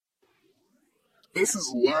This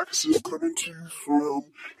is Laxon coming to you from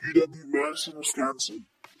UW-Madison, Wisconsin.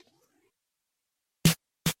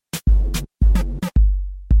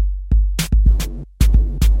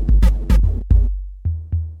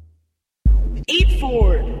 Eat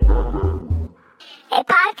Forward, a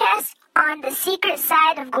podcast on the secret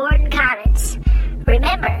side of Gordon Commons.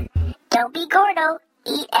 Remember, don't be Gordo,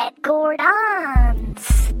 eat at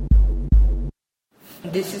Gordon's.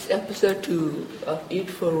 This is episode 2 of Eat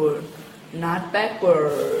Forward, Not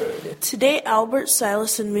Backward. Today, Albert,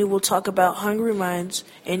 Silas, and me will talk about Hungry Minds,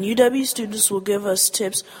 and UW students will give us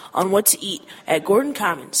tips on what to eat at Gordon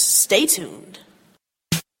Commons. Stay tuned.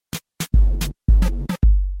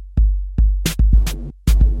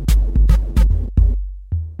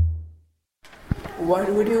 What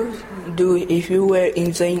would you do if you were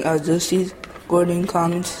enjoying a juicy Gordon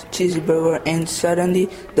Commons cheeseburger and suddenly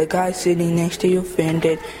the guy sitting next to you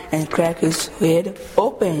fainted and cracked his head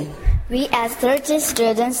open? We asked 30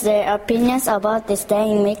 students their opinions about this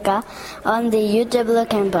day in Mecca on the UW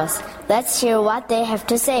campus. Let's hear what they have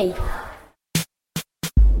to say.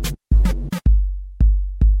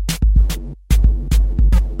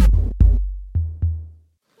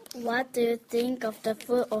 What do you think of the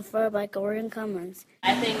food offered by Gordon Commons?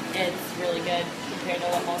 I think it's really good compared to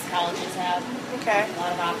what most colleges have. Okay. A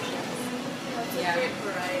lot of options. Yeah. Great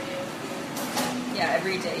variety. Yeah,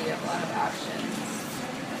 every day you have a lot of options.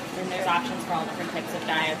 And there's options for all different types of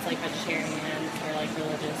diets, like vegetarian or like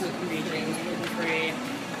religious, gluten-free.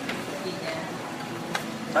 Vegan.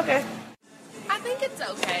 Okay. I think it's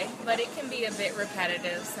okay, but it can be a bit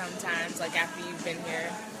repetitive sometimes, like after you've been here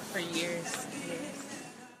for years.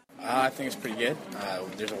 I think it's pretty good.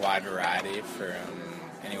 There's a wide variety from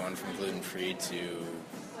anyone from gluten-free to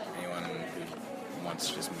anyone who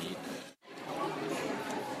wants just meat.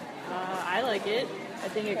 I like it. I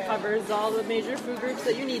think it covers all the major food groups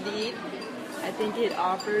that you need to eat. I think it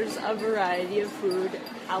offers a variety of food.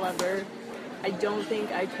 However, I don't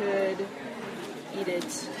think I could eat it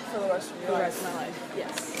For the rest of your life. of my life.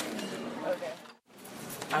 Yes. Okay.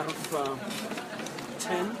 Out of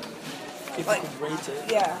 10, if Like, you could rate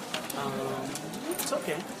it, Yeah. it's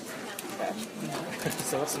okay. Okay.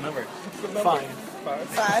 So what's the number? Number? 5.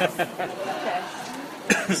 5?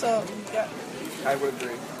 Okay. So, yeah. I would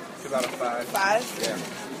agree. 2 out of 5. 5? Yeah.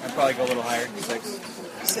 I'd probably go a little higher. 6.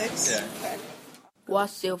 6? Yeah. Okay.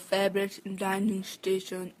 What's your favorite dining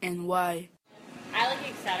station and why? I like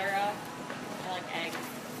etc. I like eggs.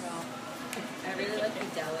 So I really like the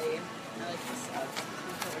deli. I like the subs. You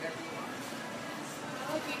can put whatever you want.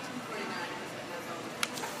 I like 1849.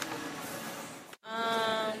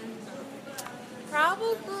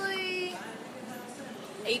 Probably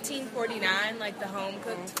 1849, like the home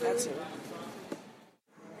cooked food. That's it.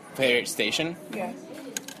 Favorite station? Yeah.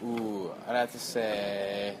 Ooh, I'd have to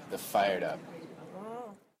say the Fired Up.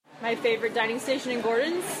 My favorite dining station in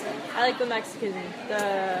Gordon's? I like the Mexican.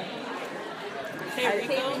 The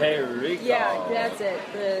Hey, Rico. Yeah, that's it.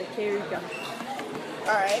 The Que Rico.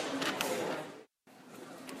 Alright.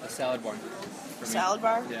 A salad bar. For me. Salad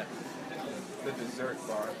bar? Yeah. The dessert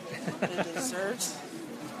bar. The dessert?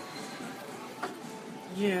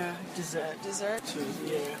 Yeah, dessert. Dessert? Too.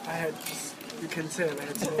 Yeah, I had, you can tell I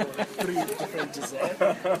had 3 different desserts.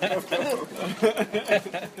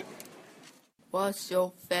 What's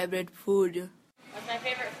your favorite food? what's my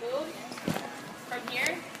favorite food from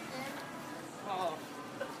here? Oh,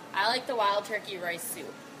 I like the wild turkey rice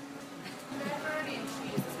soup. Pepperoni and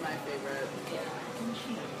cheese is my favorite.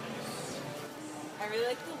 I really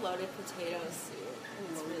like the loaded potato soup.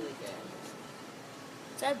 It's really good.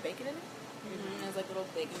 Does that have bacon in it? Mm-hmm. There's like little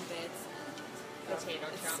bacon bits. Potato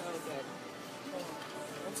It's chunks. so good.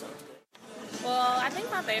 That sounds good. Well, I think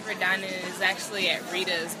my favorite dining is actually at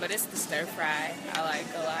Rita's, but it's the stir fry I like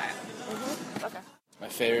a lot. Okay. My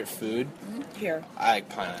favorite food? Here. I like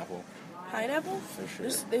pineapple. Pineapple? For sure.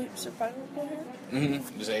 They serve pineapple here?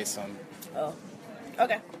 Mm-hmm. Just ate some. Oh.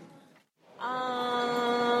 Okay.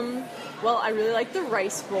 Well, I really like the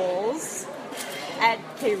rice bowls at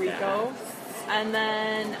Que Rico. And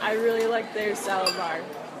then I really like their salad bar.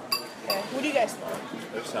 Okay. What do you guys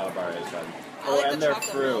think? Their salad bar is fun. like And the their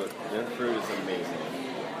chocolate fruit. milk. Their fruit is amazing.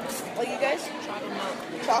 Like you guys? Chocolate milk.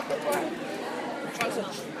 Chocolate bar?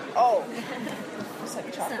 Chocolate. Oh. It's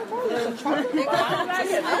like chocolate bar? There's a chocolate bar?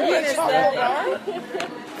 Chocolate bar?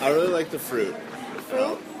 I really like the fruit.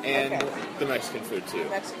 Fruit? And Okay. the Mexican food too.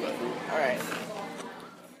 Mexican food. Alright.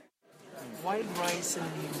 White rice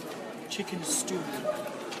and chicken stew.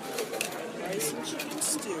 Rice and chicken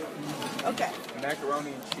stew. Okay.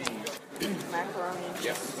 Macaroni and cheese. Macaroni.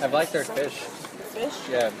 Yep. I've liked their fish. Fish?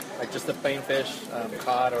 Yeah, like just the plain fish,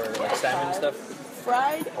 cod or like salmon stuff.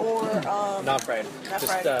 fried or Not fried. Not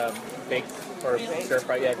Just fried. baked or Baked? stir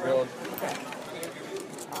fried. Yeah, grilled. Okay.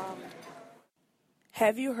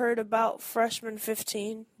 Have you heard about Freshman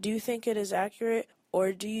 15? Do you think it is accurate,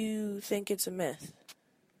 or do you think it's a myth?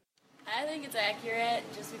 I think it's accurate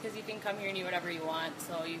just because you can come here and eat whatever you want,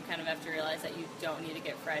 so you kind of have to realize that you don't need to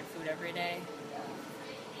get fried food every day.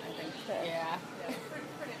 I think, yeah.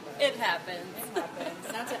 It happens.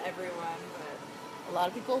 Not to everyone, but A lot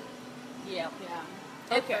of people? Yeah. yeah.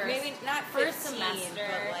 At Okay, first. maybe not First 15, semester,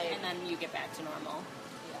 but like and then you get back to normal.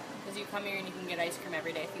 Because you come here and you can get ice cream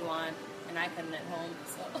every day if you want, and I couldn't at home,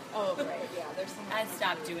 so. oh right, yeah. There's some. I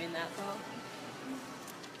stopped doing that though.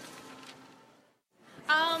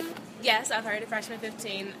 Yes, I've heard of Freshman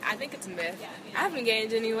 15. I think it's a myth. I haven't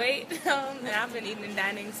gained any weight, and I've been eating and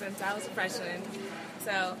dining since I was a freshman.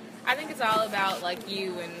 So I think it's all about like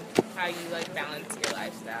you and how you like balance your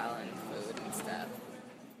lifestyle and food and stuff.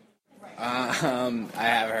 I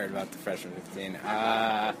have heard about the Freshman 15.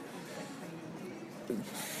 I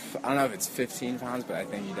don't know if it's 15 pounds, but I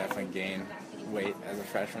think you definitely gain weight as a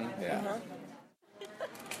freshman. Yeah.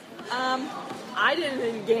 I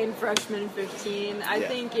didn't gain freshman 15. I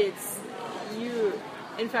think it's you.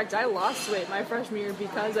 In fact, I lost weight my freshman year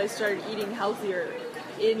because I started eating healthier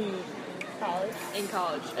in college.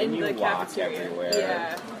 And in you the walk cafeteria. everywhere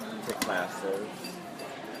Yeah. to classes.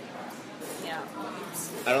 Yeah.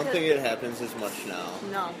 I don't think it happens as much now.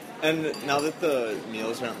 No. And now that the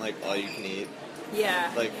meals aren't like all you can eat, Yeah.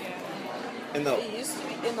 like in the It used to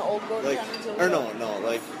be in the old Gordon like Commons. or no,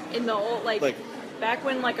 like In the old like back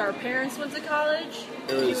when like our parents went to college,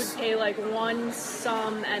 It you was- would pay like one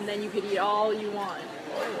sum and then you could eat all you want.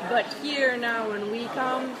 But here now when we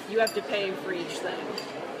come, you have to pay for each thing.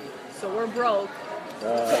 So we're broke.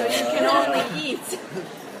 So you can only eat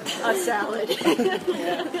a salad. This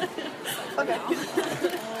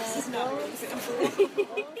is not an example.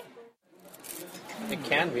 It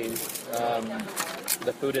can be.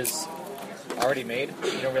 The food is already made.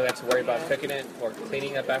 You don't really have to worry about cooking it or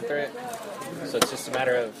cleaning up after it. So it's just a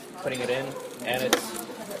matter of putting it in, and it's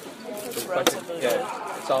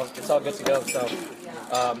all good to go. So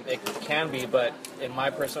it can be, but in my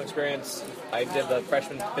personal experience, I did the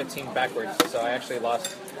freshman 15 backwards. So I actually lost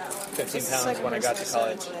 15 pounds when I got to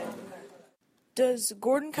college. Does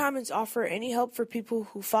Gordon Commons offer any help for people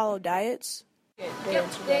who follow diets? Yep,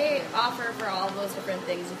 they offer for all of those different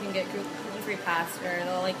things. You can get gluten-free pasta, or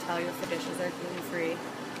they'll like tell you if the dishes are gluten-free.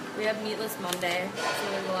 We have Meatless Monday, so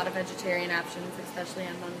there's a lot of vegetarian options, especially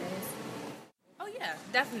on Mondays. Oh yeah,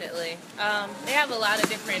 definitely. They have a lot of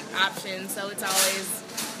different options, so it's always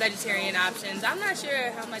vegetarian options. I'm not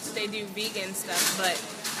sure how much they do vegan stuff, but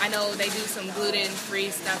I know they do some gluten-free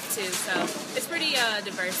stuff too. So it's pretty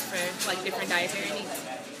diverse for like different dietary needs.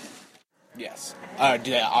 Yes.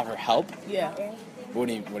 Do they offer help? Yeah. What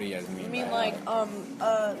do you guys mean? You mean by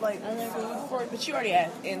like food for it? But you already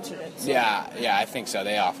answered it. So. Yeah, I think so.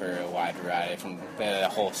 They offer a wide variety from the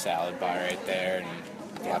whole salad bar right there and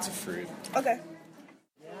lots of fruit. Okay.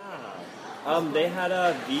 They had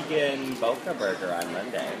a vegan Boca burger on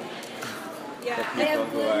Monday. Yeah, For they have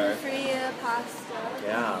people who are- gluten-free pasta.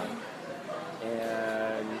 Yeah.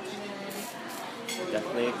 And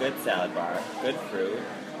definitely a good salad bar. Good fruit.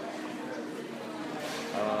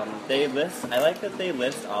 I like that they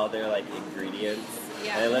list all their like ingredients.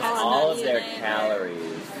 Yeah. They list Oh, all of nuts their in it.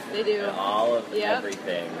 calories. They do. And all of Yep.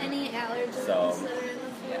 everything. Any allergens So that are in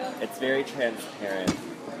the food? it's very transparent,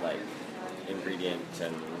 like ingredient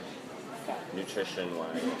and nutrition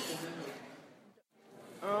wise.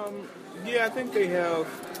 Yeah, I think they have.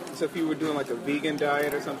 So if you were doing like a vegan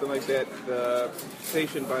diet or something like that, the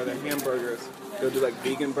station by the hamburgers, they'll do like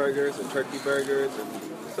vegan burgers and turkey burgers, and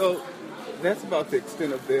so that's about the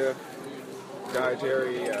extent of their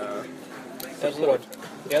dietary. Those little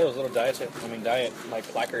diet like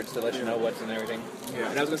placards to let you know what's in everything. Yeah,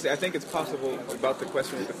 and I was going to say, I think it's possible about the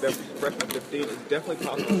question with the freshman 15. It's definitely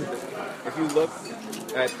possible because if you look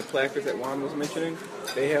at the placards that Juan was mentioning,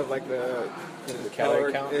 they have like the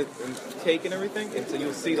calorie count and take and everything, and so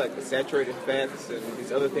you'll see like the saturated fats and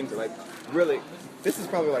these other things are like really. This is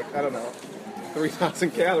probably like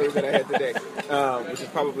 3,000 calories that I had today, which is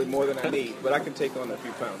probably more than I need, but I can take on a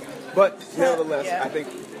few pounds. But nevertheless, I think.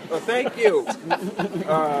 Well, thank you.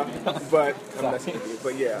 But I'm messing with you.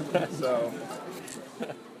 But yeah, so.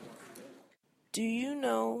 Do you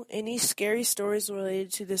know any scary stories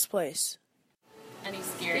related to this place? Any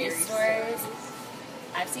scary stories?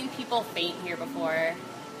 I've seen people faint here before.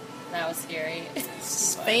 That was scary.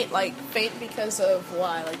 Faint because of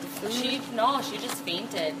why? Like the food? She just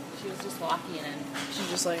fainted. She was just walking and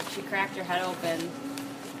she cracked her head open.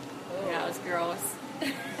 Yeah, it was gross.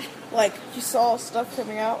 Like, you saw stuff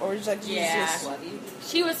coming out, or just like, Yeah. Jesus.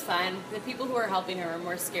 She was fine. The people who were helping her were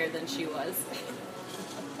more scared than she was.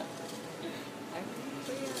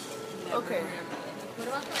 Okay. What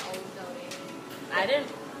about the old building?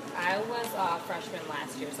 I was a freshman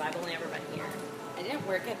last year, so I've only ever been here. I didn't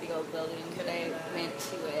work at the old building, but I went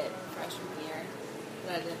to it freshman year.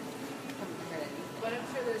 But I haven't heard anything. But I'm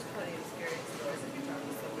sure there's plenty of scary stories if you talk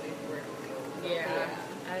to somebody who worked at the old building. Yeah.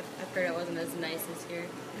 I've heard it wasn't as nice as here.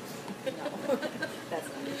 No. That's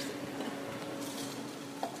not understandable.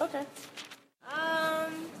 Okay.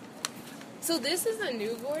 So this is a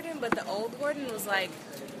new Gordon, but the old Gordon was like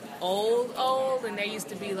old, and there used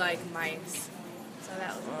to be like mice. So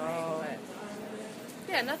that was annoying, but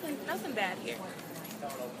yeah, nothing bad here.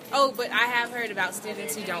 Oh, but I have heard about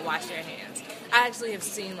students who don't wash their hands. I actually have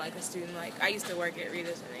seen like a student, like I used to work at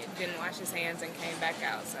Rita's, and he didn't wash his hands and came back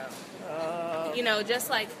out. So just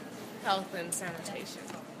like health and sanitation.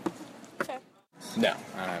 Okay. No,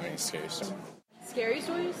 I don't have any scary stuff. Scary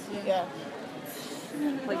stories? Yeah.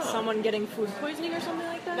 Like someone getting food poisoning or something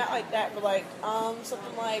like that? Not like that, but like,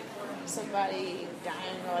 something like somebody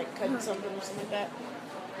dying or like cutting something or something like that.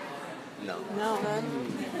 No. No.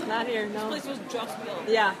 None? Not here, no. This place was just built.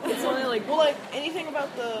 Yeah, it's only like... Well, like, anything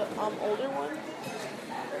about the older one?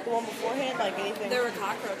 The one beforehand? Like, anything? There were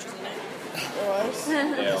cockroaches in it. There was?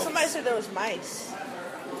 Yeah. Somebody said there was mice.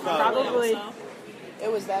 Probably.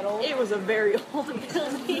 It was that old? It was a very old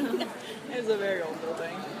building. It was a very old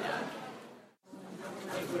building.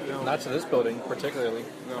 Not to this building, particularly.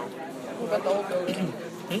 No. What about the old building?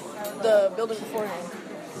 The building beforehand.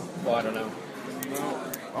 Well, I don't know. No.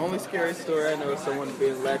 Only scary story I know is someone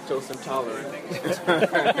being lactose intolerant.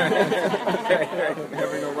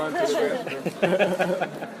 Having to run to the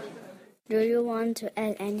restroom. Do you want to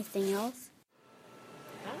add anything else?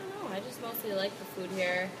 I don't know. I just mostly like the food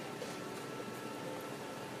here.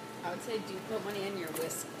 I would say do put money in your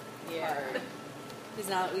Whisk card. Because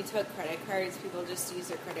now that we took credit cards, people just use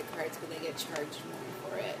their credit cards, but they get charged more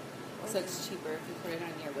for it. So it's cheaper if you put it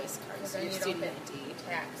on your Whisk card. So then your you don't student pay ID.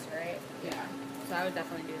 tax, right? Yeah. So I would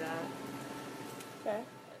definitely do that. Okay.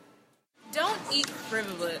 Don't eat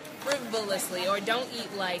frivolously, or don't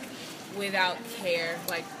eat like without care,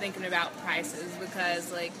 like thinking about prices,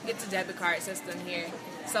 because like it's a debit card system here.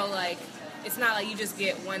 So like it's not like you just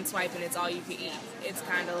get one swipe and it's all you can eat. It's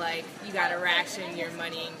kind of like you gotta ration your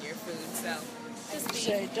money and your food. So just be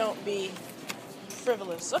Say, don't be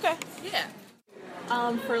frivolous. Okay. yeah.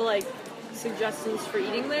 For like suggestions for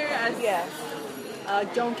eating there, Yeah.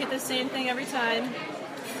 Don't get the same thing every time.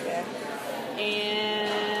 Yeah.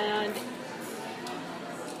 And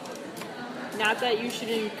not that you should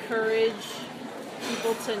encourage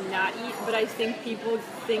people to not eat, but I think people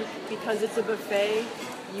think because it's a buffet,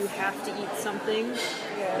 you have to eat something.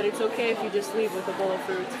 Yeah. But it's okay if you just leave with a bowl of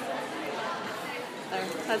fruit. There,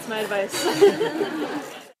 that's my advice.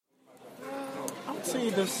 I would say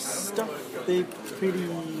the stuff they pretty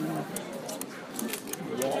warm,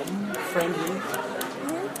 friendly.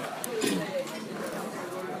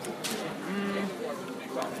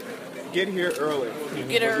 Get here early.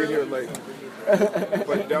 Get Or early. Get here late.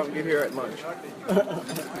 But don't get here at lunch.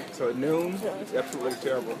 So at noon, it's absolutely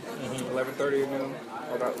terrible. 11:30 at noon.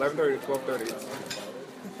 Or about 11:30 to 12:30. It's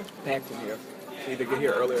packed in here. Either get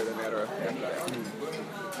here earlier than that or after that.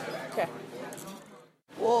 Okay.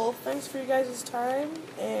 Well, thanks for you guys' time,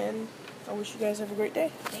 and I wish you guys have a great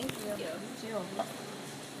day. Thank you.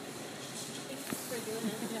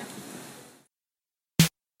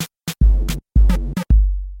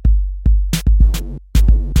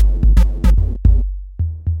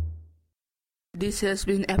 This has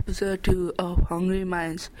been episode 2 of Hungry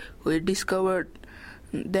Minds. We discovered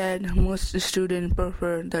that most students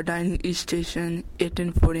prefer the dining station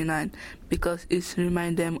 1849 because it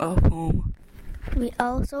reminds them of home. We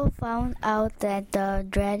also found out that the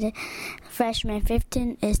dreaded freshman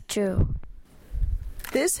 15 is true.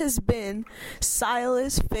 This has been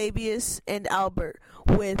Silas, Fabius, and Albert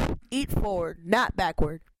with Eat Forward, Not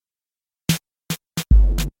Backward.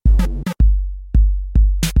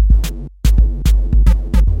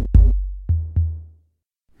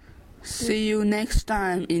 See you next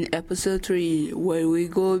time in episode 3 where we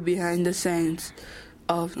go behind the scenes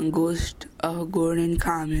of Ghost of Gordon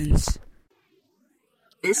Commons.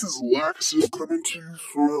 This is Laxon coming to you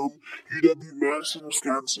from UW-Madison,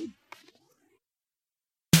 Wisconsin.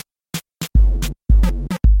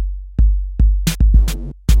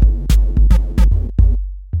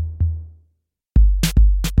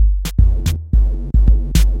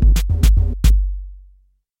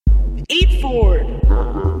 Eat Forward.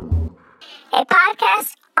 A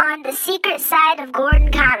podcast on the secret side of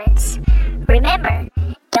Gordon Commons. Remember,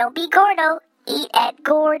 don't Don't be Gordo. Eat at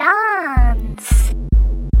Gordon.